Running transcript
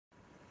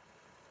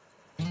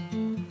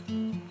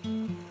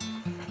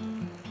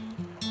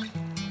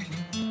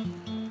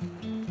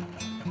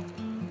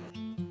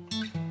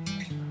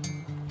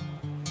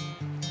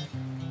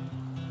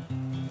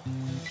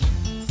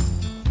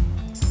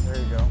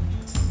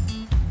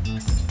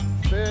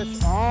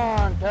Fish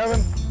on,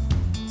 Kevin.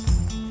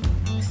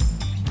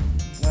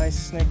 Nice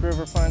Snake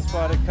River fine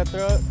spotted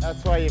cutthroat.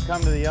 That's why you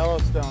come to the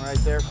Yellowstone right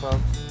there,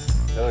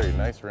 folks. Hillary,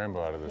 nice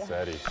rainbow out of this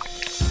eddy.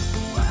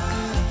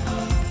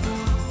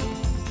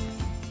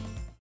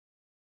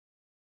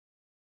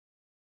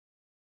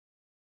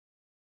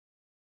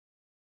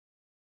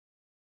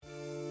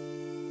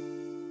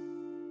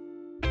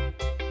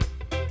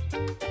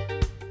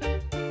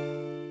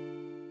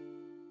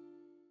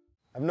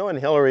 I've known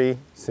Hillary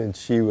since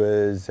she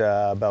was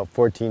about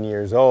 14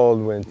 years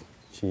old when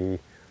she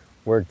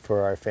worked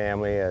for our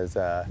family as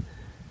a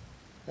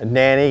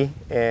nanny,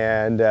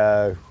 and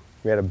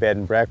we had a bed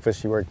and breakfast.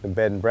 She worked in the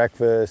bed and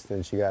breakfast,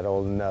 and she got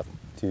old enough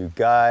to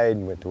guide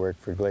and went to work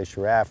for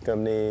Glacier Raft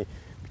Company,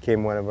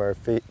 became one of our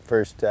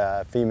first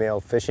female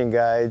fishing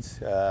guides.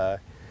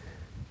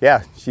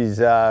 Yeah, she's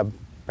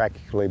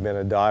practically been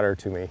a daughter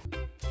to me.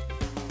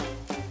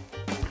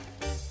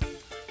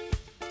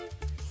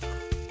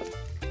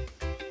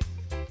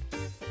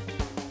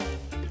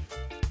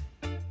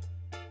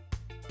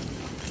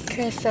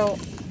 Okay, so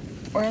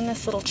we're in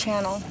this little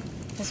channel.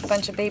 There's a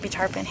bunch of baby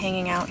tarpon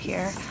hanging out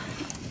here,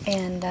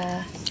 and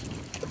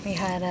we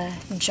had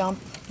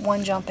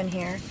one jump in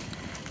here.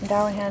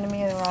 Darwin handed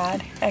me the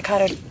rod. I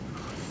caught a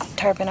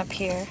tarpon up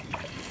here,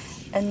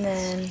 and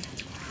then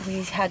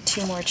we had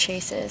 2 more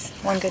chases,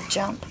 1 good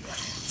jump.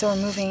 So we're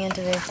moving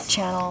into the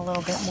channel a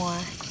little bit more,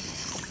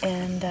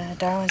 and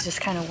Darwin's just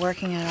kind of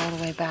working it all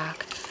the way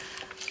back.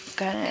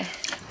 Got a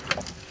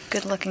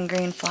good-looking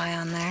green fly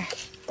on there.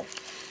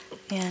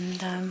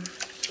 And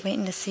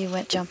waiting to see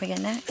what jump we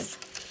get next.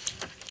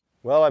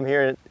 Well, I'm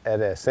here at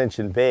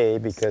Ascension Bay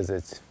because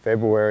it's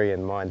February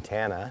in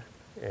Montana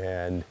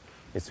and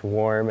it's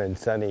warm and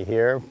sunny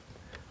here.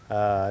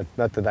 Not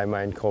that I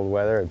mind cold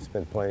weather, I've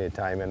spent plenty of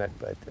time in it,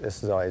 but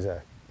this is always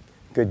a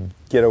good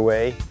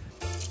getaway.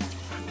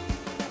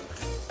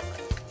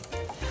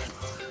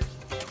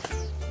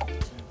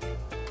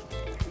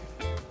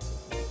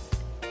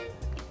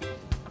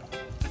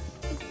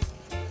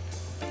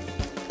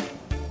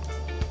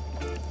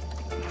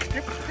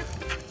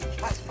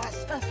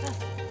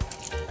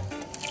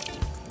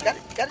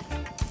 Got it.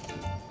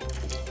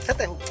 Set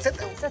the hook, set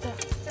the hook. Set it.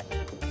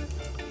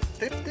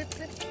 Trip.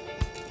 Este.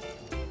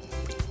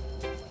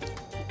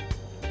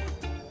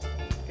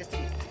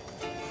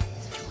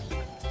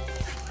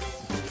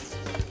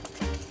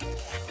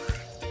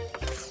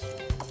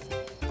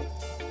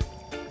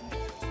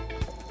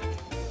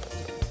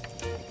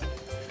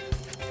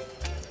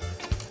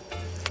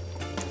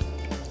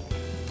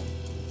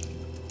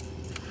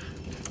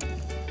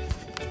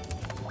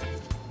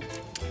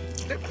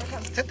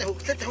 Set the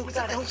hook, set the hook,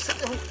 set the hook, set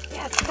the hook.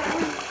 Yes,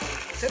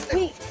 Set the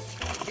sweet.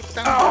 hook. Keep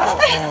down.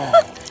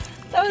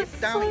 That was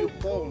Keep down, so you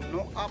pull.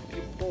 No up,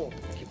 you pull.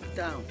 Keep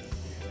down.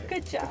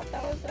 good job.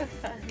 That was so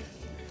fun.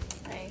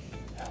 Nice.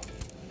 Oh.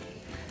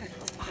 That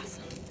was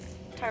awesome.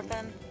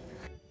 Tarpon.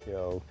 You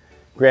know,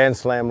 Grand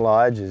Slam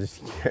Lodge is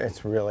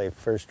it's really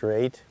first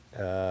rate.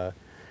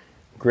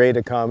 Great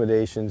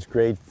accommodations,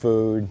 great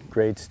food,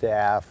 great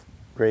staff,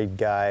 great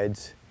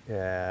guides,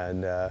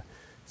 and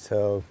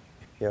so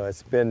you know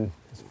it's been,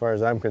 as far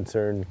as I'm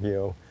concerned, you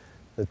know,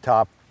 the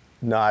top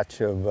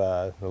notch of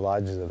the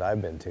lodges that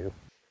I've been to.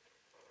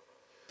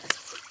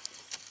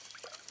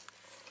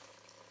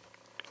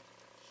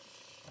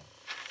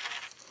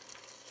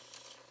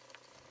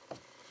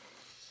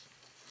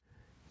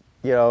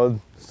 You know,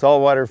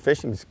 saltwater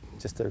fishing is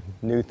just a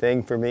new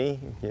thing for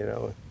me. You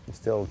know, I'm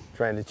still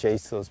trying to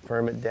chase those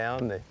permit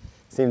down. They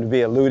seem to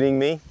be eluding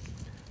me.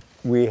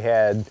 We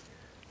had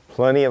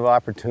plenty of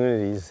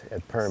opportunities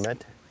at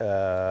permit.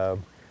 There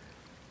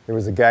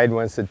was a guide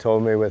once that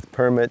told me with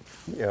permit,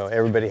 you know,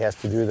 everybody has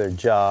to do their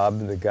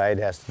job. The guide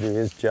has to do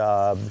his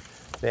job.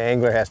 The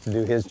angler has to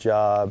do his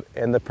job.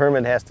 And the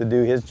permit has to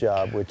do his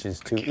job, which is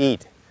to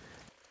eat.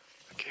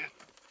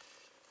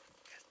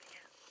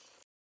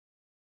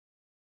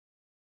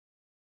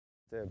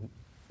 It's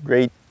a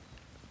great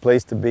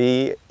place to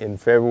be in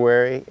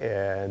February,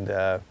 and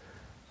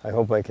I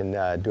hope I can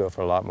do it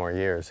for a lot more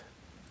years.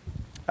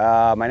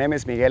 My name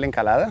is Miguel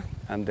Encalada.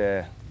 I'm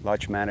the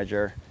lodge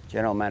manager,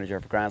 general manager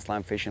of Grand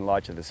Slam Fishing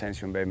Lodge at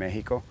Ascension Bay,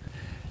 Mexico.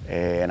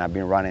 And I've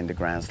been running the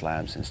Grand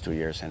Slam since 2.5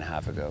 years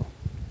ago.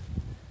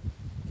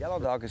 Yellow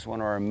Dog is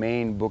one of our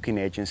main booking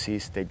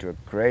agencies. They do a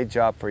great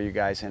job for you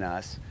guys and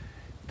us.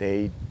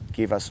 They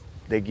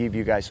give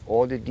you guys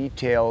all the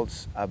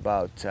details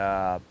about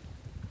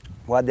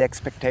what the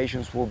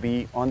expectations will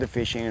be on the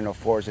fishing, and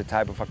of course the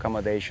type of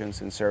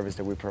accommodations and service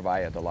that we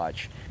provide at the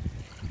lodge.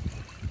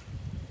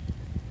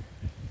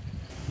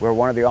 We're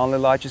one of the only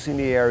lodges in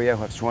the area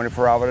who has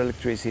 24-hour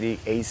electricity,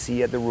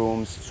 AC at the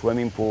rooms,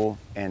 swimming pool,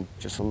 and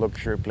just a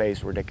luxury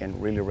place where they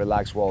can really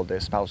relax while their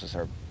spouses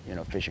are, you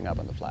know, fishing up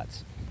on the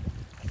flats.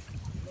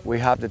 We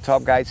have the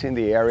top guides in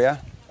the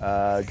area,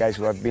 guys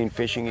who have been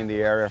fishing in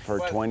the area for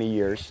 20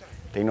 years.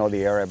 They know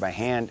the area by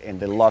hand and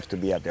they love to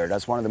be out there.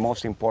 That's one of the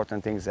most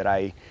important things that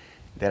I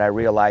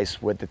realized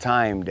with the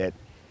time, that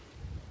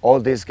all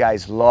these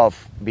guys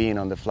love being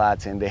on the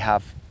flats, and they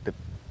have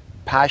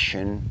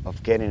passion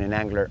of getting an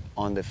angler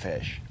on the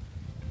fish.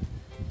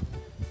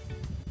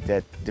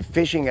 That the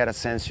fishing at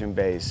Ascension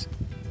Bay is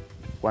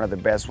one of the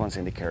best ones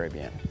in the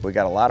Caribbean. We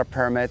got a lot of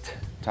permit,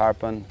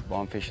 tarpon,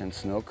 bonefish, and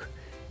snook,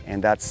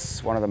 and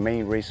that's one of the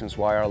main reasons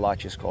why our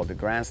lodge is called the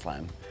Grand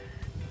Slam.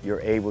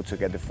 You're able to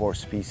get the 4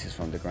 species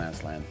from the Grand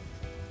Slam.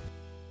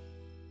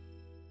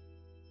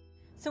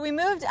 So we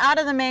moved out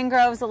of the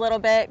mangroves a little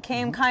bit,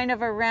 came kind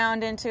of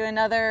around into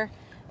another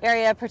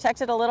area,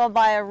 protected a little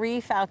by a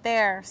reef out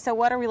there. So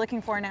what are we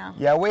looking for now?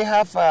 Yeah, we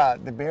have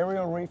the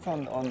burial reef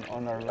on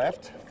our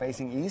left,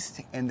 facing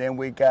east, and then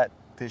we got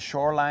the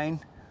shoreline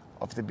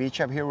of the beach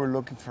up here. We're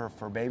looking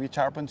for baby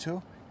tarpon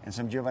too, and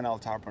some juvenile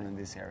tarpon in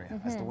this area.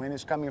 As the wind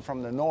is coming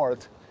from the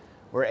north,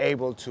 we're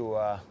able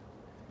to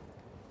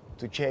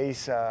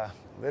chase a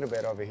little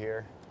bit over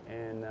here,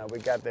 and we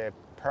got the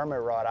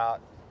permit rod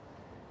out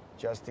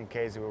just in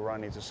case we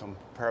run into some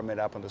permit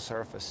up on the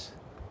surface.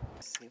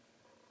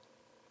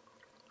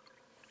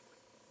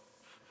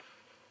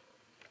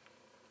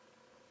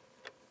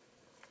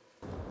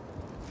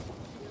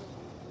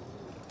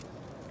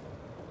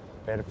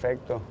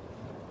 Perfecto.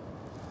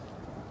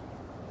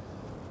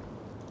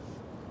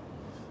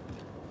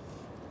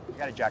 You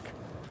got it, Jack.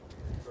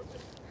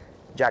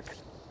 Jack.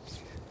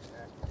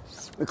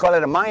 We call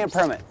it a Mayan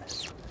permit.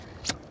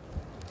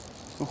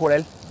 Un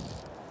jurel.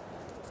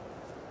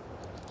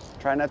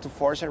 Try not to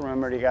force it.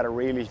 Remember, you got a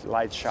really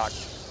light shock.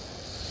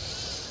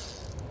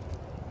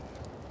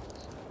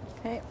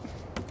 Okay.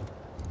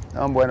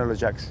 Son buenos los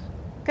jacks.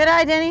 Good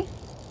eye, Denny.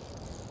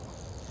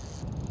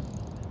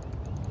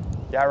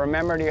 Yeah,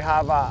 remember you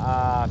have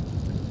a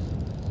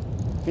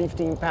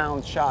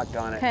 15-pound shock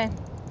on it. Okay.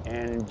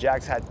 And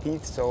jacks had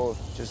teeth, so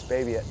just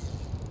baby it.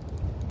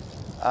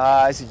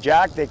 It's a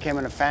jack. They came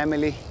in a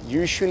family.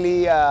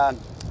 Usually,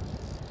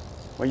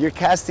 when you're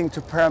casting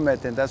to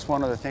permit, and that's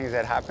one of the things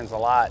that happens a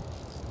lot.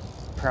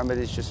 Permit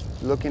is just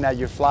looking at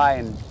your fly,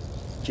 and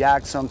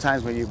jacks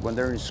sometimes when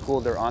they're in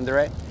school, they're under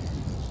it,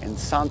 and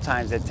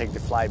sometimes they take the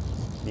fly,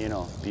 you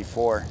know,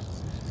 before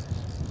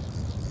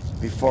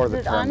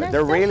the permit.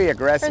 They're really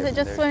aggressive. Or is it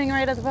just swimming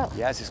right at the boat?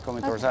 Yes, it's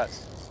coming towards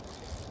us.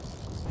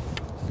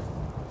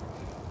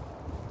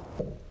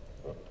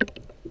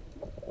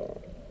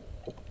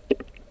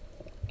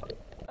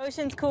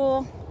 Ocean's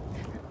cool.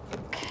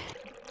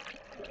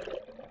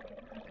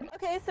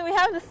 Okay, so we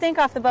have the stink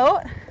off the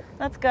boat.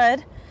 That's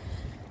good.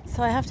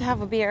 So I have to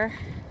have a beer.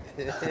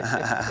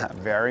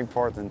 Very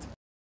important.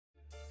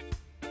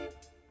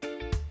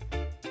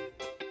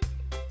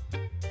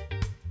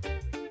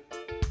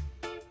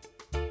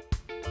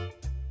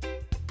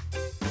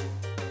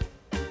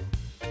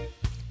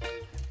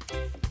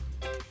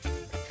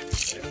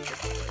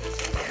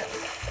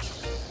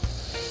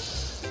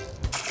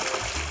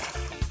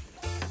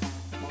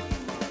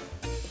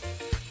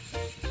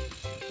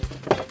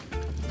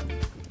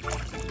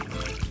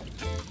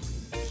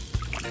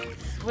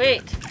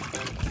 Sweet.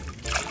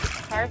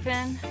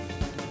 Tarpon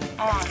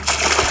on.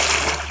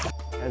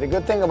 And the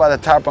good thing about the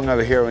tarpon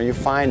over here, when you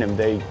find them,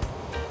 they're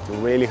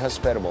really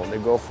hospitable. They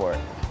go for it.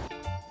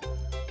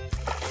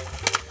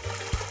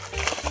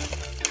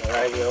 All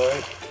right,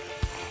 Lily.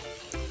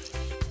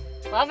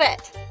 Love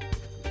it.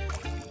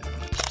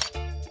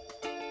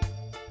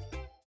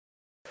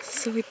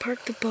 So we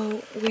parked the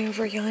boat way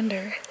over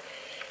yonder,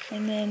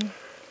 and then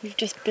we've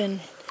just been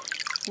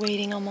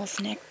wading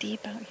almost neck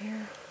deep out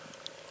here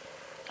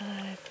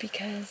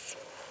because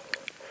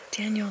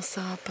Daniel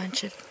saw a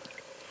bunch of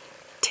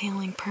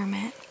tailing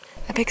permit,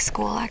 a big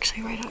school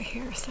actually right out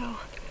here. So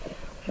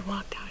we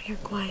walked out here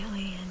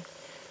quietly and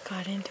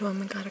got into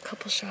them and got a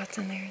couple shots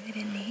in there. They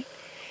didn't eat,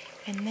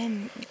 and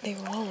then they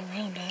were all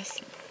around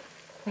us,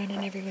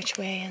 running every which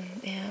way,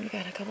 and yeah, we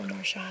got a couple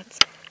more shots.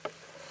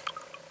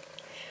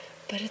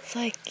 But it's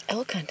like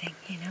elk hunting,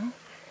 you know?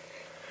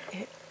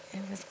 It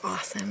was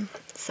awesome,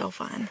 so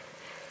fun.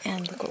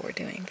 And look what we're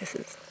doing. This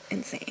is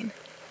insane.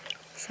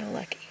 So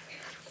lucky.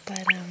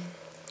 But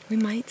we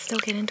might still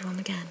get into them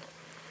again.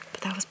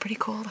 But that was pretty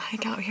cool to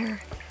hike out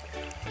here.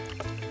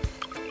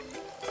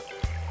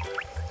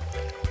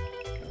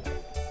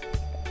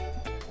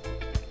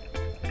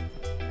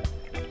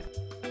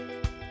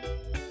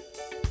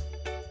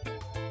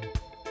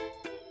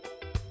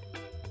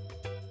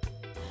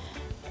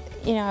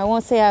 You know, I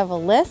won't say I have a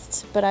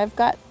list, but I've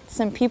got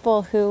some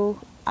people who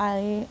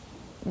I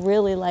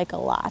really like a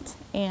lot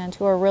and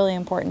who are really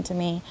important to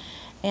me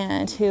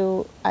and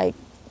who I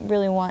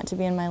really want to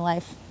be in my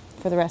life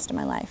for the rest of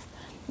my life.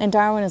 And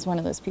Darwin is one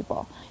of those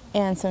people.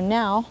 And so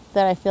now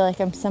that I feel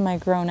like I'm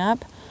semi-grown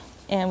up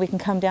and we can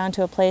come down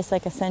to a place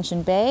like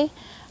Ascension Bay,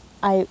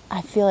 I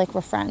feel like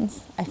we're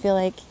friends. I feel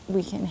like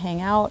we can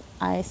hang out.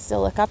 I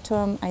still look up to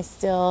him. I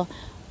still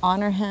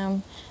honor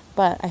him.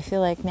 But I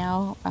feel like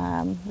now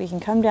we can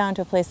come down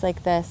to a place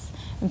like this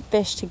and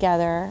fish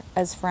together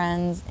as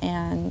friends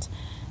and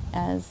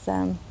as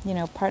you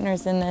know,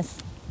 partners in this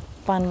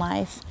fun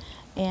life,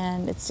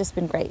 and it's just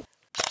been great.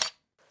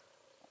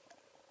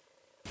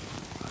 Put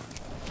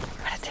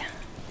it down.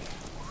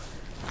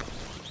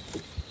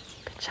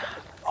 Good job.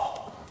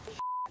 Oh,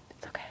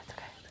 it's okay. It's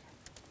okay.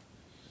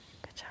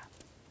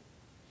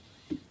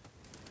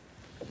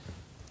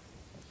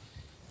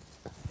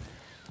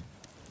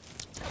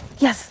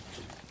 Yes.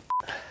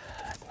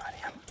 That's not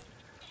him.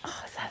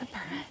 Oh, is that a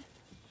permit?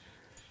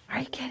 Are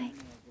you kidding?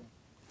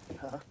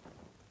 Huh?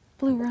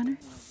 Blue runner.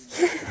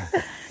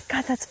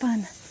 God, that's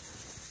fun.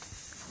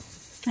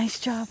 Nice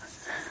job.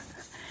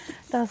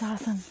 That was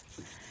awesome.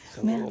 It's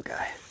a little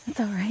guy. That's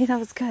all right. That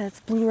was good. It's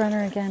blue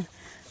runner again.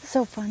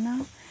 So fun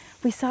though.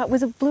 We saw,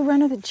 was it blue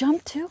runner that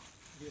jumped too?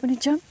 When he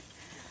jumped?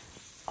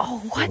 Oh,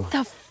 what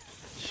the?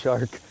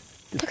 Shark.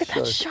 Look at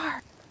that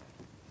shark.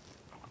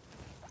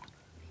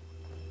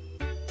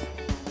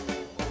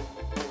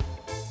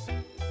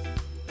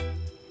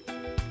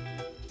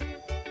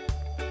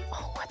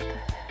 Oh, what the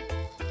heck?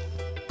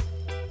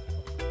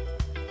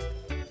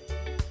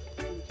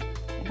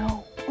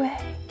 No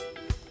way.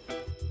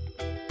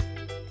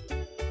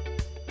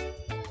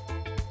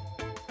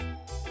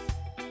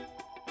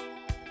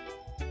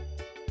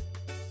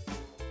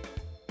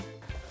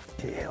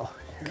 Tail.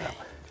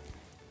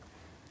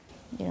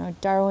 You know,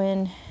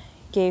 Darwin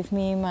gave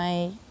me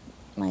my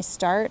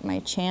start, my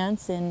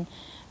chance in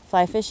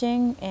fly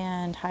fishing,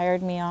 and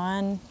hired me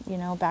on, you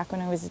know, back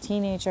when I was a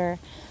teenager.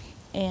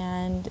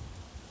 And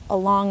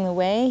along the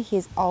way,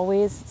 he's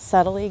always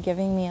subtly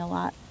giving me a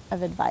lot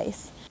of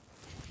advice.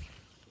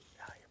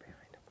 Ah, you're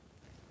behind him.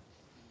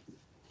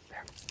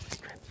 There.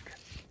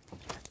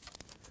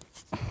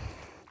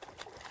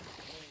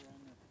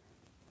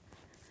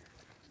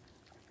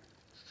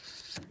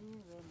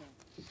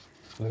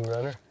 Blue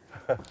runner?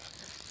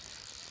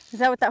 Is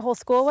that what that whole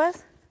school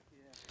was?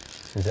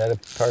 Is that a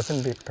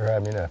tarpon,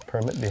 a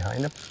permit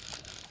behind him?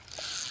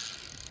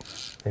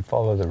 They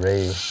follow the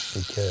ray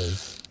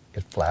because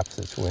it flaps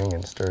its wing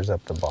and stirs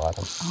up the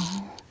bottom.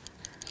 Oh.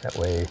 That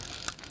way,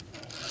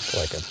 it's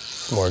like a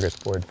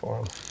smorgasbord for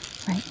them.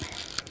 Right.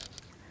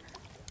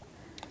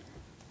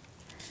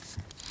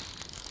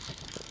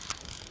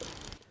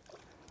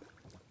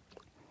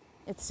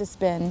 It's just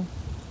been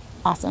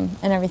awesome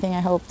and everything I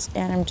hoped,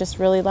 and I'm just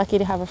really lucky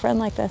to have a friend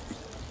like this.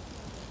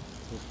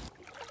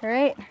 All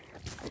right,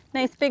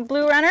 nice big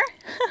blue runner.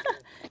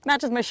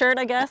 Matches my shirt,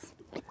 I guess.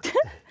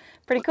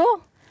 Pretty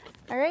cool.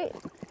 All right.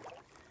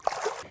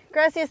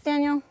 Gracias,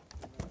 Daniel.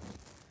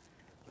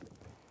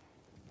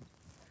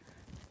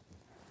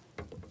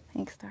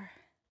 Thanks, Star.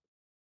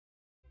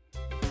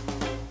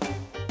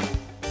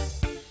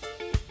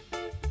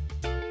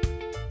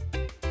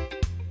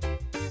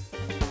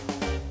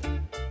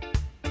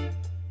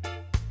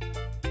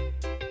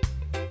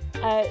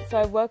 So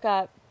I woke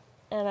up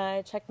and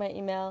I checked my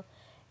email,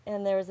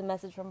 and there was a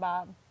message from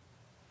Bob.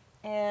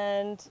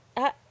 And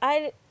I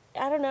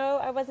don't know,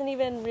 I wasn't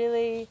even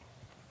really,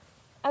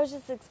 I was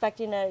just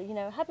expecting a, you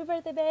know, happy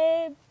birthday,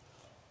 babe.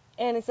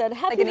 And he said,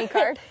 happy Like an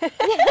e-card?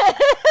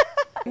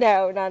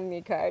 No, not an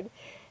e-card.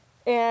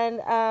 And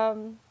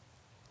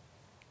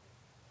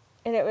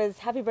it was,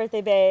 happy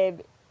birthday, babe,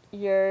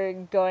 you're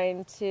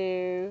going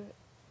to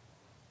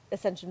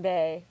Ascension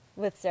Bay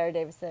with Sarah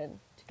Davison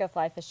to go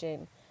fly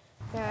fishing.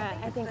 Sarah,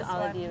 I think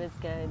all of you is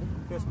good.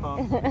 Fist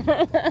bump.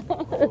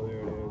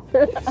 Oh,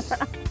 there it is.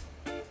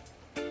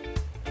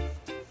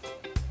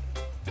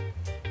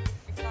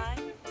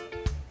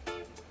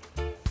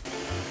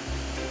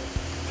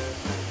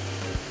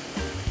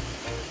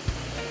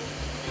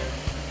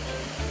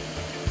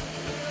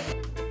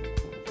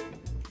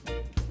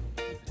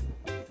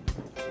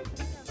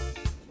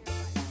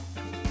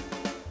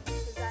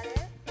 Is that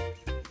it?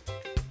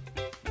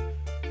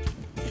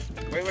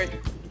 Wait.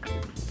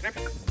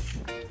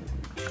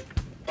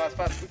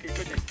 Fast, quickly.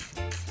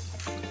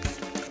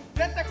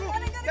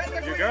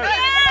 You got it.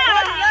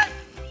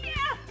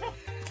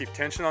 Keep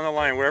tension on the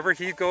line. Wherever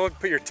he goes,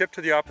 put your tip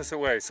to the opposite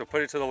way. So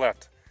put it to the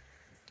left.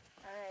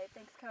 All right,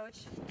 thanks,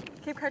 Coach.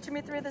 Keep coaching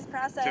me through this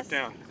process. Tip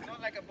down. It's not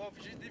like a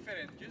bowfish, it's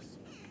different. Just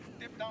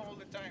tip down all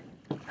the time.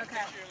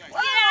 Okay.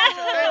 Tension.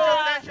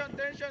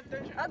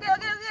 Okay.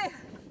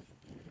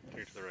 Take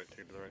it to the right.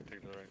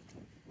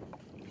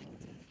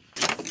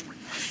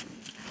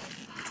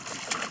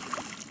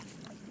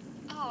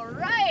 All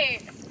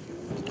right.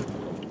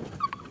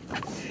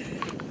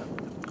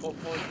 Hold.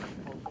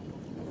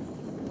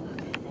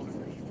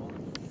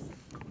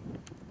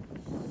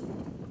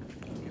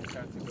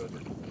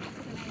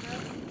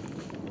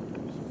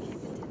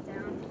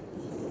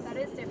 That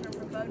is different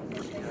from boat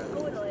fishing.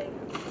 Totally.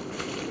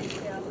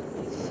 Yeah.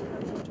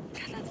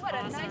 What a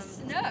nice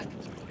snook.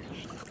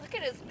 Look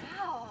at his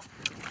mouth.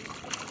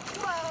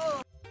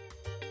 Whoa.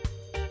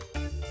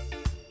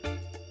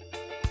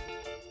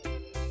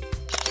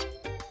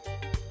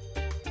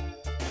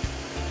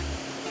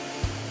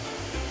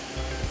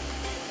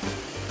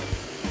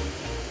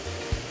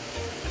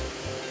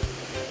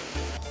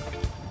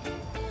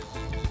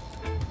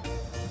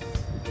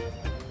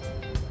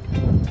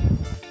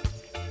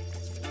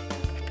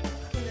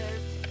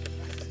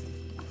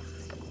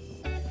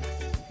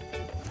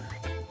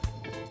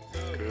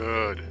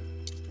 Good.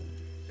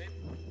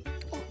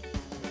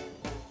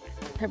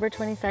 October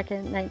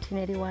 22nd,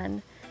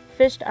 1981.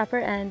 Fished upper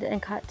end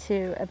and caught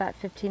 2 about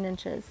 15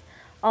 inches.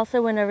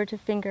 Also went over to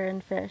finger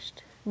and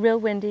fished. Real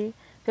windy,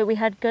 but we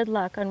had good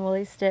luck on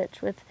woolly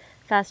stitch with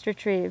fast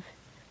retrieve.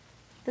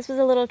 This was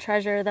a little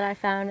treasure that I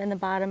found in the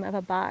bottom of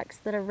a box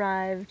that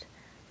arrived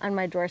on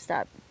my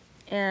doorstep,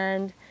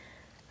 and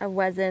I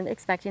wasn't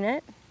expecting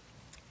it.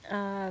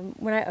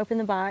 When I opened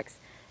the box,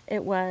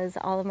 it was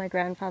all of my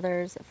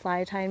grandfather's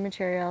fly tying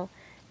material.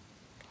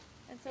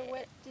 And so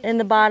what did In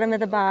the bottom of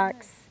the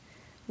box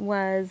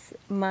was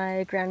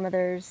my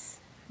grandmother's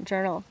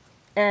journal.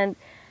 And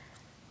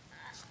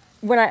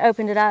when I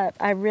opened it up,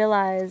 I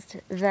realized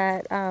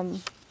that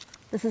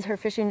this is her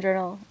fishing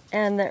journal,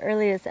 and the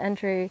earliest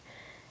entry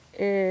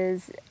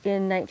is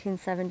in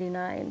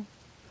 1979.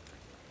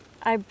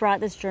 I brought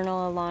this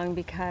journal along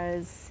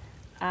because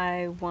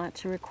I want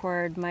to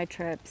record my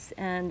trips,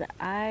 and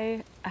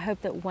I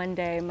hope that one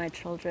day my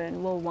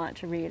children will want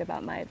to read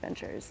about my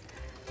adventures.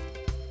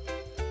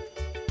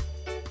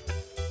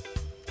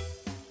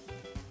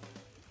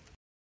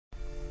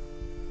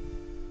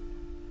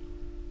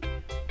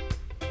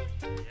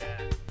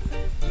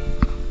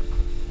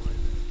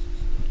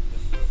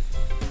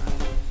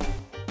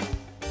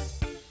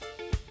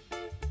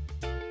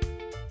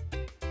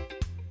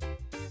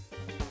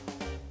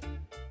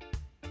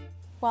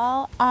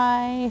 Well,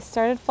 I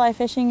started fly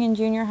fishing in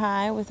junior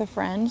high with a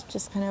friend,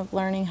 just kind of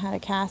learning how to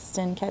cast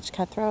and catch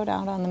cutthroat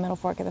out on the Middle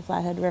Fork of the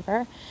Flathead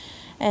River.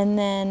 And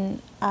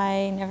then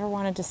I never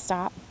wanted to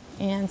stop.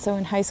 And so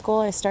in high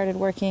school, I started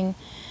working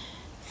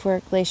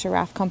for Glacier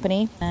Raft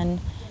Company, and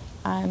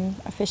I'm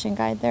a fishing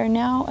guide there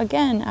now,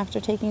 again, after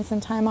taking some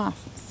time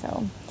off.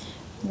 So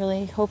I'm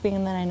really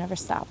hoping that I never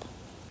stop.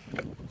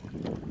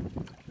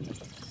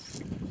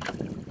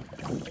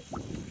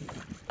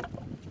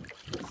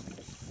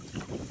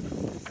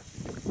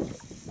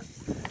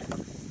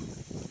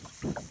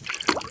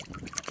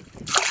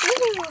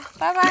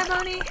 Bye-bye,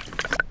 Bonnie.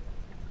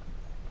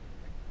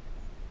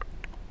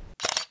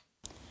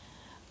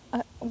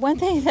 One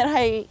thing that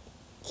I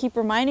keep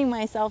reminding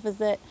myself is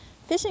that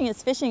fishing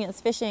is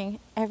fishing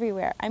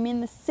everywhere. I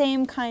mean, the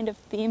same kind of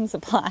themes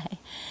apply.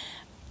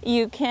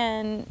 You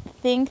can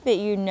think that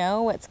you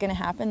know what's going to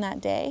happen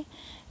that day,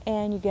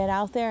 and you get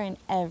out there and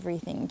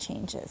everything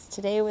changes.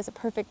 Today was a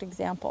perfect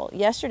example.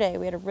 Yesterday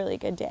we had a really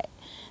good day,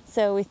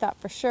 so we thought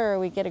for sure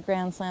we'd get a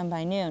Grand Slam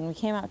by noon. We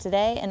came out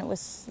today and it was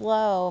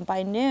slow.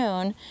 By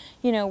noon,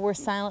 you know, we're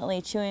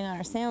silently chewing on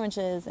our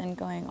sandwiches and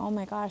going, oh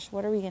my gosh,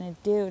 what are we going to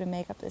do to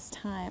make up this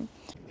time?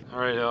 All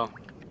right, Hill.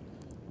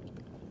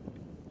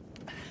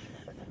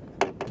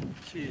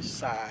 She's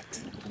sad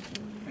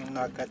and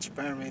not catch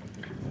permit.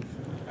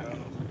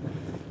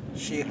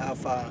 She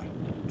have a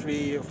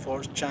 3 or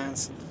 4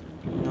 chance,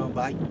 no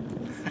bite.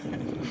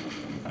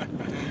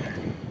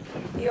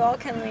 You all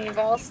can leave.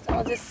 I'll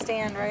just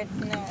stand right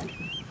in there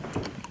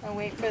and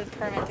wait for the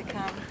permit to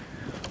come.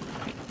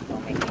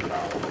 Don't make me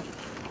go.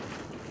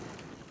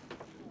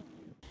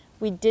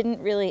 We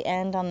didn't really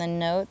end on the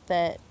note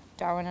that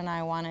Darwin and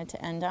I wanted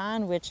to end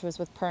on, which was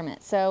with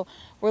permit. So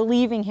we're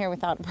leaving here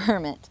without a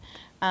permit.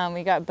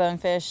 We got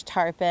bonefish,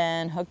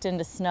 tarpon, hooked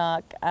into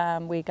snook.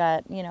 We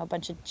got, you know, a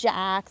bunch of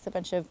jacks, a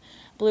bunch of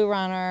blue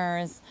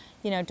runners.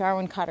 You know,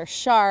 Darwin caught her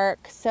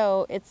shark.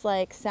 So it's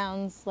like,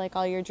 sounds like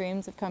all your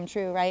dreams have come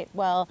true, right?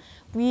 Well,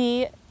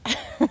 we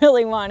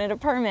really wanted a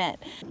permit.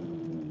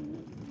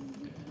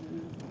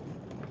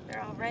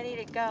 They're all ready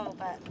to go,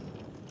 but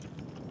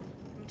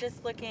I'm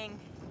just looking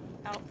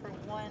out for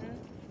one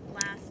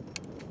last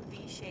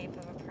V shape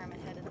of a permit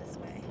headed this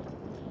way.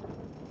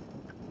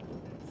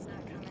 It's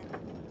not coming.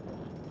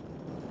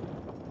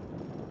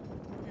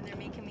 And they're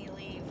making me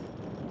leave.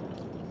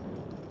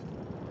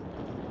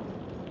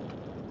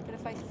 But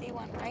if I see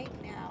one right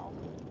now,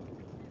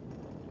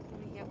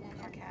 let me get one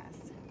more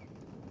cast.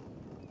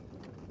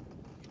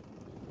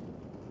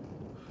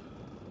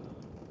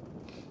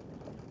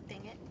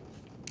 Dang it.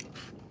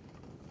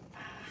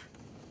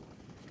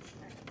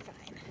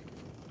 Fine.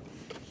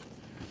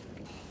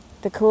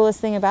 The coolest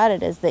thing about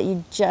it is that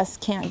you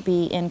just can't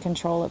be in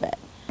control of it.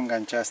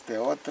 Enganchaste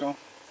otro,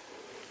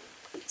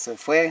 se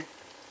fue,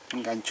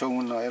 enganchó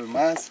uno él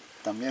más,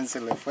 también se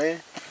le fue,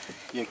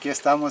 y aquí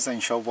estamos en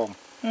Showbomb,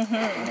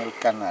 en el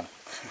canal.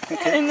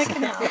 In the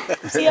canal.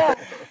 Yeah.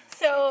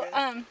 So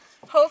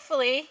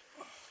hopefully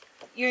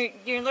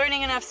you're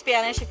learning enough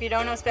Spanish, if you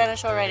don't know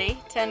Spanish already,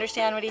 to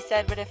understand what he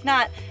said. But if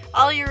not,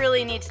 all you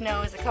really need to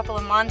know is a couple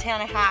of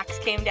Montana hacks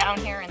came down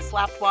here and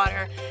slapped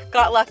water,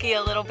 got lucky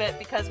a little bit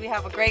because we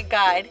have a great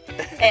guide,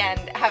 and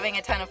having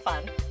a ton of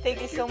fun.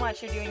 Thank you so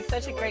much. You're doing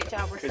such a great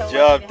job. We're so lucky to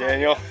have you. Good job,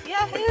 Daniel.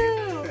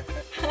 Yahoo!